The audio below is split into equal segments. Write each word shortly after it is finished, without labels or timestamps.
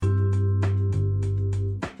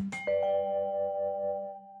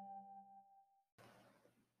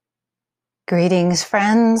Greetings,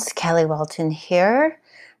 friends. Kelly Walton here,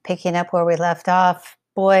 picking up where we left off.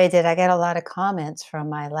 Boy, did I get a lot of comments from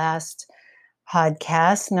my last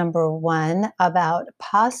podcast, number one, about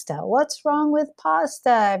pasta. What's wrong with pasta?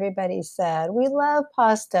 Everybody said. We love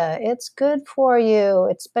pasta. It's good for you.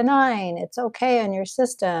 It's benign. It's okay on your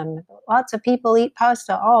system. Lots of people eat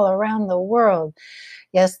pasta all around the world.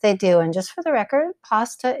 Yes, they do. And just for the record,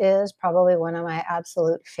 pasta is probably one of my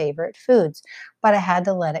absolute favorite foods, but I had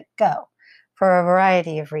to let it go for a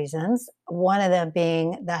variety of reasons. One of them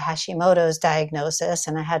being the Hashimoto's diagnosis,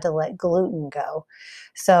 and I had to let gluten go.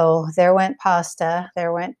 So there went pasta,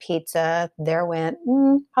 there went pizza, there went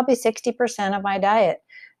probably 60% of my diet,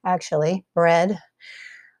 actually, bread.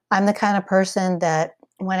 I'm the kind of person that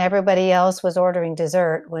when everybody else was ordering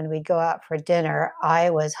dessert, when we'd go out for dinner,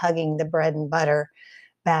 I was hugging the bread and butter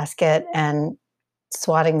basket and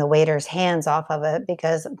swatting the waiter's hands off of it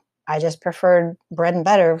because I just preferred bread and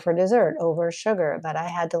butter for dessert over sugar. But I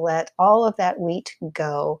had to let all of that wheat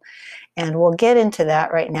go. And we'll get into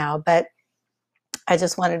that right now. But I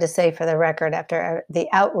just wanted to say for the record, after the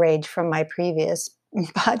outrage from my previous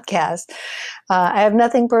podcast, I have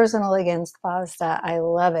nothing personal against pasta. I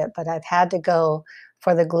love it, but I've had to go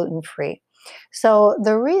for the gluten free. So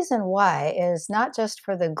the reason why is not just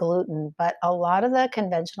for the gluten, but a lot of the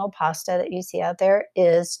conventional pasta that you see out there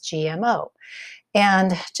is GMO.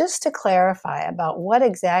 And just to clarify about what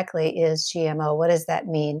exactly is GMO, what does that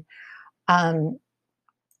mean? Um,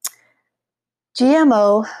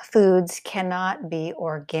 GMO foods cannot be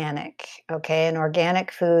organic, okay? And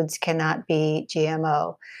organic foods cannot be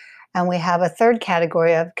GMO. And we have a third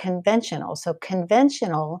category of conventional. So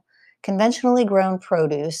conventionally grown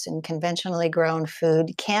produce and conventionally grown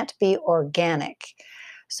food can't be organic.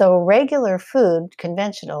 So regular food,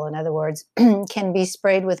 conventional in other words, can be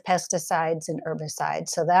sprayed with pesticides and herbicides.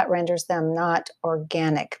 So that renders them not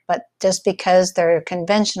organic. But just because they're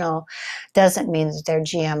conventional doesn't mean that they're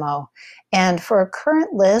GMO. And for a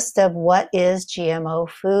current list of what is GMO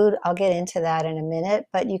food, I'll get into that in a minute,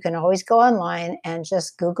 but you can always go online and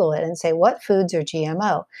just Google it and say, what foods are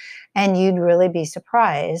GMO? And you'd really be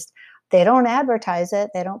surprised. They don't advertise it.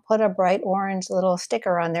 They don't put a bright orange little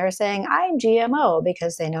sticker on there saying, I'm GMO,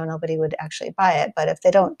 because they know nobody would actually buy it. But if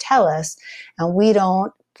they don't tell us and we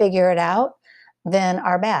don't figure it out, then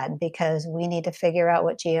are bad, because we need to figure out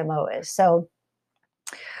what GMO is. So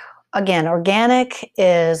again, organic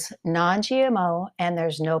is non-GMO and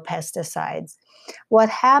there's no pesticides. What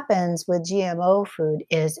happens with GMO food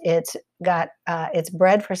is it's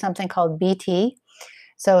bred for something called BT.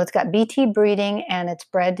 So it's got BT breeding and it's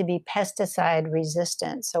bred to be pesticide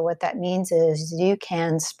resistant. So what that means is you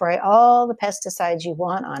can spray all the pesticides you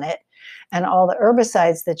want on it and all the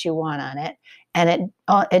herbicides that you want on it, and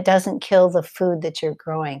it doesn't kill the food that you're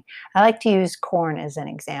growing. I like to use corn as an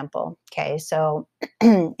example. Okay, so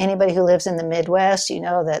anybody who lives in the Midwest, you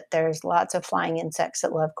know that there's lots of flying insects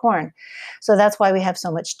that love corn. So that's why we have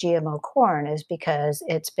so much GMO corn, is because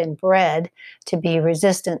it's been bred to be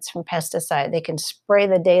resistant from pesticide. They can spray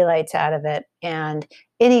the daylights out of it, and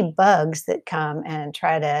any bugs that come and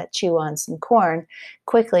try to chew on some corn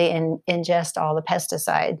quickly ingest all the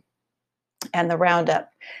pesticide and the Roundup.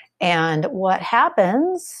 And what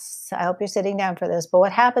happens, I hope you're sitting down for this, but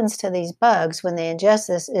what happens to these bugs when they ingest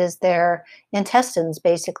this is their intestines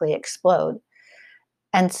basically explode.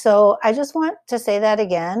 And so I just want to say that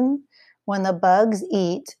again. When the bugs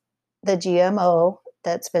eat the GMO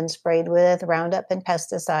that's been sprayed with Roundup and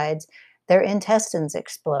pesticides, their intestines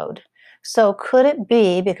explode. So could it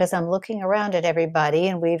be, because I'm looking around at everybody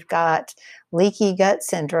and we've got leaky gut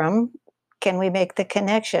syndrome, can we make the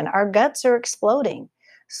connection? Our guts are exploding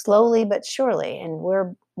slowly but surely, and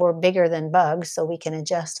we're bigger than bugs, so we can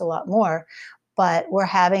adjust a lot more. But we're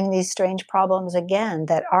having these strange problems again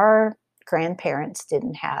that our grandparents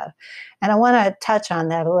didn't have. And I want to touch on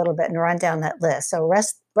that a little bit and run down that list. So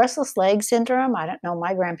restless leg syndrome, I don't know,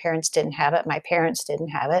 my grandparents didn't have it. My parents didn't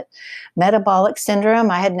have it. Metabolic syndrome,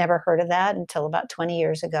 I had never heard of that until about 20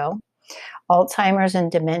 years ago. Alzheimer's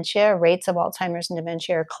and dementia, rates of Alzheimer's and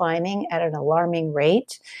dementia are climbing at an alarming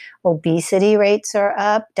rate. Obesity rates are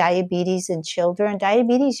up. Diabetes in children.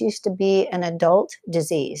 Diabetes used to be an adult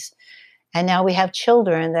disease, and now we have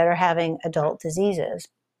children that are having adult diseases.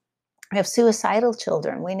 We have suicidal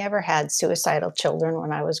children. We never had suicidal children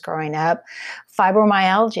when I was growing up.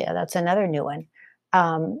 Fibromyalgia, that's another new one.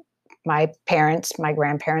 My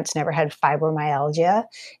grandparents never had fibromyalgia.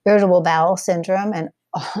 Irritable bowel syndrome. And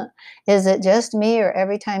is it just me, or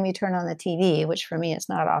every time you turn on the TV, which for me it's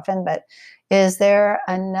not often, but is there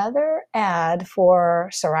another ad for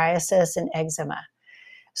psoriasis and eczema?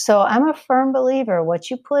 So I'm a firm believer, what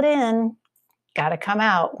you put in got to come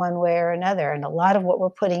out one way or another. And a lot of what we're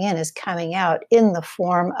putting in is coming out in the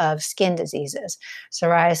form of skin diseases,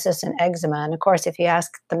 psoriasis and eczema. And of course, if you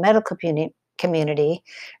ask the medical community,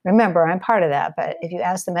 remember, I'm part of that, but if you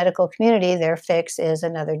ask the medical community, their fix is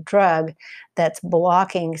another drug that's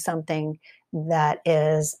blocking something that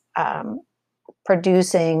is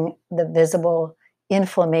producing the visible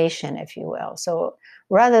inflammation, if you will. So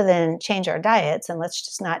rather than change our diets and let's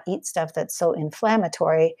just not eat stuff that's so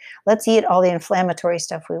inflammatory, let's eat all the inflammatory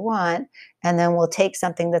stuff we want, and then we'll take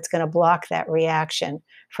something that's going to block that reaction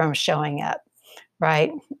from showing up,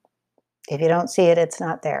 right? If you don't see it, it's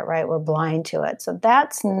not there, right? We're blind to it. So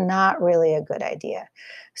that's not really a good idea.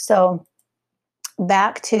 So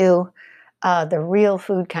back to the real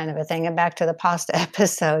food kind of a thing, and back to the pasta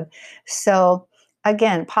episode. So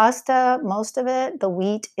again, pasta, most of it, the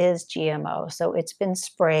wheat is GMO. So it's been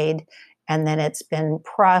sprayed and then it's been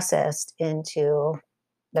processed into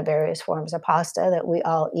the various forms of pasta that we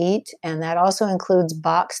all eat. And that also includes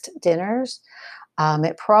boxed dinners.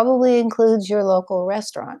 It probably includes your local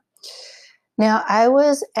restaurant. Now, I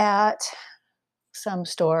was at some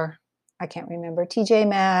store, I can't remember, TJ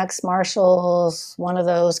Maxx, Marshalls, one of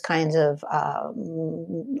those kinds of,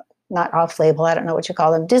 not off label, I don't know what you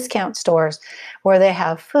call them, discount stores where they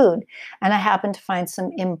have food. And I happened to find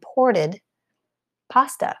some imported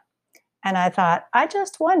pasta. And I thought, I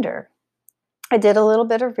just wonder. I did a little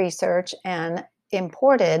bit of research, and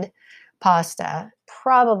imported pasta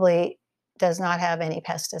probably does not have any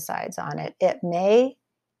pesticides on it. It may,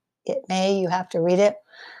 you have to read it.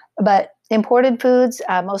 But imported foods,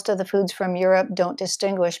 most of the foods from Europe don't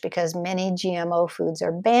distinguish because many GMO foods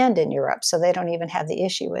are banned in Europe, so they don't even have the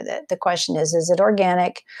issue with it. The question is it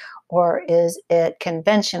organic or is it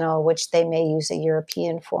conventional, which they may use a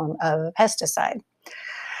European form of a pesticide?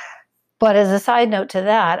 But as a side note to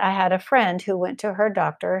that, I had a friend who went to her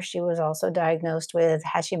doctor. She was also diagnosed with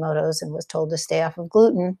Hashimoto's and was told to stay off of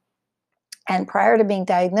gluten. And prior to being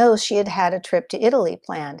diagnosed, she had had a trip to Italy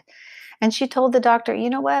planned. And she told the doctor,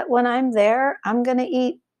 you know what, when I'm there, I'm going to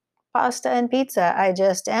eat pasta and pizza. I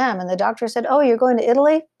just am. And the doctor said, oh, you're going to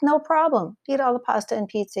Italy? No problem. Eat all the pasta and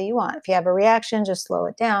pizza you want. If you have a reaction, just slow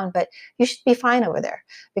it down. But you should be fine over there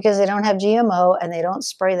because they don't have GMO and they don't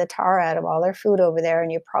spray the tar out of all their food over there.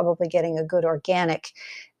 And you're probably getting a good organic,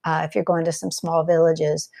 if you're going to some small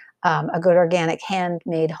villages, a good organic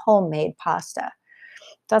handmade, homemade pasta.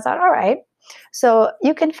 So I thought, all right. So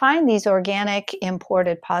you can find these organic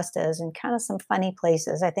imported pastas in kind of some funny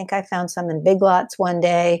places. I think I found some in Big Lots one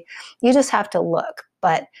day. You just have to look.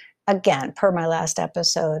 But again, per my last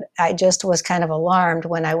episode, I just was kind of alarmed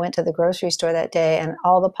when I went to the grocery store that day and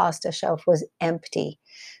all the pasta shelf was empty.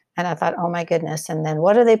 And I thought, oh my goodness. And then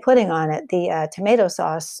what are they putting on it? The tomato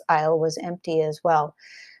sauce aisle was empty as well.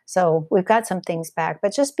 So we've got some things back,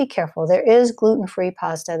 but just be careful. There is gluten-free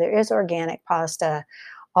pasta. There is organic pasta.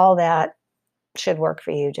 All that should work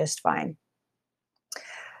for you just fine.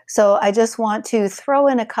 So I just want to throw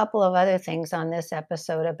in a couple of other things on this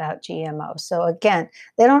episode about GMO. So again,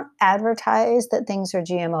 they don't advertise that things are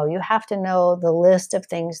GMO. You have to know the list of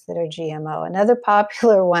things that are GMO. Another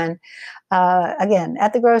popular one, again,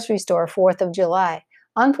 at the grocery store, 4th of July.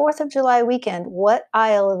 On 4th of July weekend, what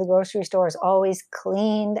aisle of the grocery store is always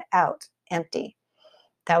cleaned out, empty?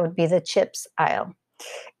 That would be the chips aisle.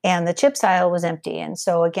 And the chips aisle was empty. And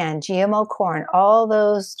so again, GMO corn, all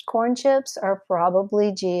those corn chips are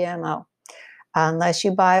probably GMO. Unless you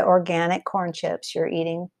buy organic corn chips, you're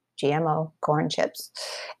eating GMO corn chips.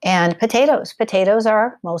 And potatoes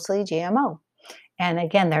are mostly GMO. And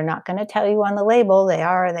again, they're not going to tell you on the label they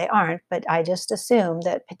are or they aren't, but I just assume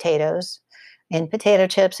that potatoes in potato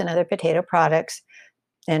chips and other potato products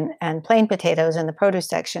and plain potatoes in the produce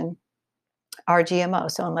section are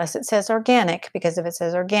GMO. So unless it says organic, because if it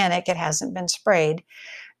says organic, it hasn't been sprayed.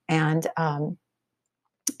 And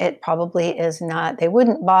it probably is not, they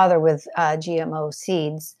wouldn't bother with GMO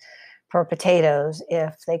seeds for potatoes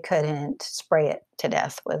if they couldn't spray it to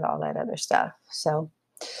death with all that other stuff.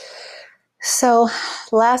 So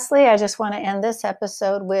lastly, I just want to end this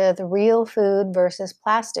episode with real food versus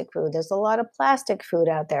plastic food. There's a lot of plastic food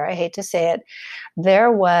out there. I hate to say it.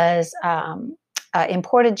 There was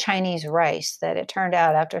imported Chinese rice that it turned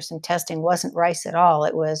out after some testing wasn't rice at all.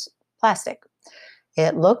 It was plastic.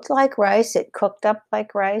 It looked like rice. It cooked up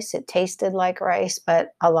like rice. It tasted like rice, but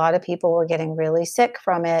a lot of people were getting really sick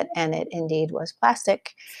from it, and it indeed was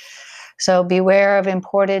plastic. So beware of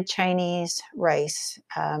imported Chinese rice.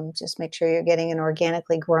 Just make sure you're getting an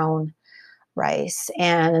organically grown rice.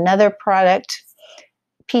 And another product,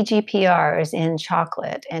 PGPR, is in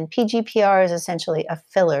chocolate. And PGPR is essentially a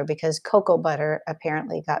filler because cocoa butter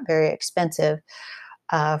apparently got very expensive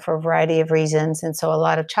for a variety of reasons. And so a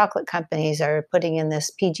lot of chocolate companies are putting in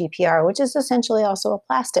this PGPR, which is essentially also a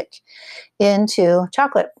plastic, into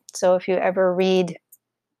chocolate. So if you ever read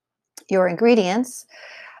your ingredients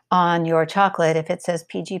on your chocolate, if it says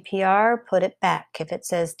PGPR, put it back. If it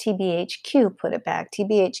says TBHQ, put it back.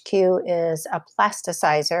 TBHQ is a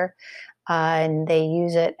plasticizer, and they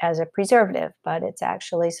use it as a preservative, but it's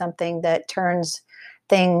actually something that turns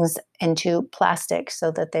things into plastic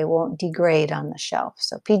so that they won't degrade on the shelf.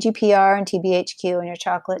 So PGPR and TBHQ in your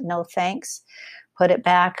chocolate, no thanks. Put it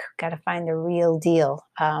back. Got to find the real deal.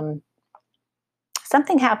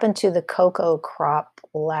 Something happened to the cocoa crop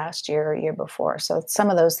last year or year before, so some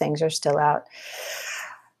of those things are still out.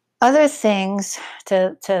 Other things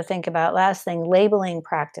to think about, last thing, labeling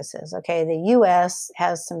practices. Okay, the US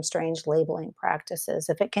has some strange labeling practices.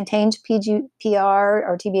 If it contains PGPR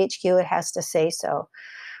or TBHQ, it has to say so.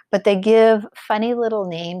 But they give funny little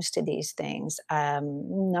names to these things,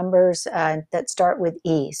 numbers that start with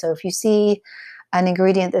E. So if you see an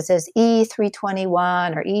ingredient that says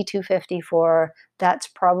E321 or E254, that's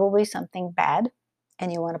probably something bad,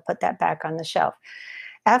 and you want to put that back on the shelf.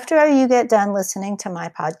 After you get done listening to my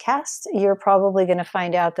podcast, you're probably going to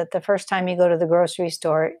find out that the first time you go to the grocery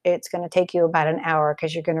store, it's going to take you about an hour,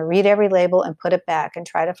 because you're going to read every label and put it back and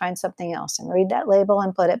try to find something else, and read that label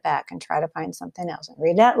and put it back and try to find something else, and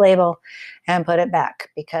read that label and put it back,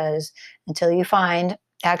 because until you find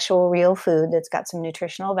actual real food that's got some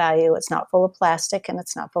nutritional value, it's not full of plastic and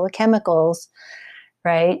it's not full of chemicals,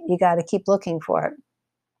 right? You got to keep looking for it.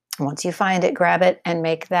 Once you find it, grab it and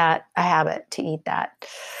make that a habit to eat that.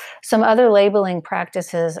 Some other labeling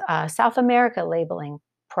practices, South America labeling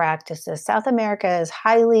practices. South America is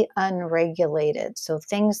highly unregulated. So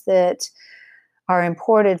things that are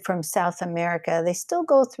imported from South America, they still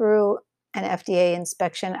go through an FDA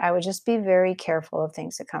inspection. I would just be very careful of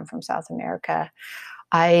things that come from South America.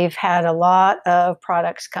 I've had a lot of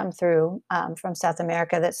products come through from South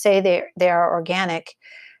America that say they are organic,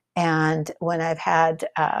 and when I've had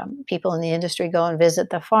people in the industry go and visit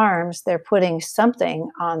the farms, they're putting something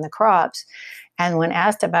on the crops. And when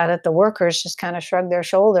asked about it, the workers just kind of shrug their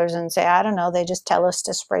shoulders and say, I don't know, they just tell us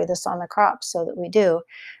to spray this on the crops so that we do.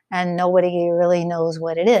 And nobody really knows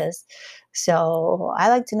what it is. So I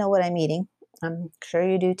like to know what I'm eating. I'm sure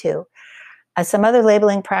you do too. Some other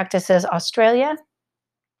labeling practices, Australia,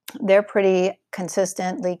 they're pretty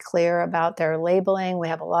consistently clear about their labeling. We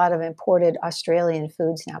have a lot of imported Australian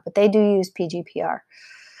foods now, but they do use PGPR.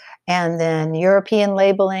 And then European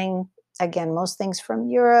labeling, again, most things from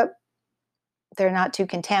Europe, they're not too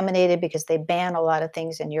contaminated because they ban a lot of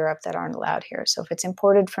things in Europe that aren't allowed here. So if it's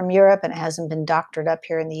imported from Europe and it hasn't been doctored up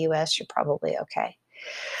here in the US, you're probably okay.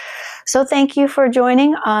 So thank you for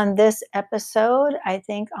joining on this episode. I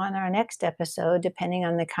think on our next episode, depending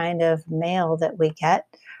on the kind of mail that we get,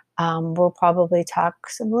 we'll probably talk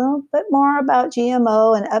a little bit more about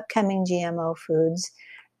GMO and upcoming GMO foods.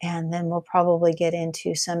 And then we'll probably get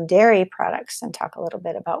into some dairy products and talk a little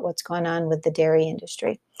bit about what's going on with the dairy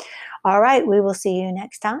industry. All right, we will see you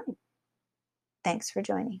next time. Thanks for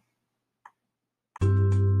joining.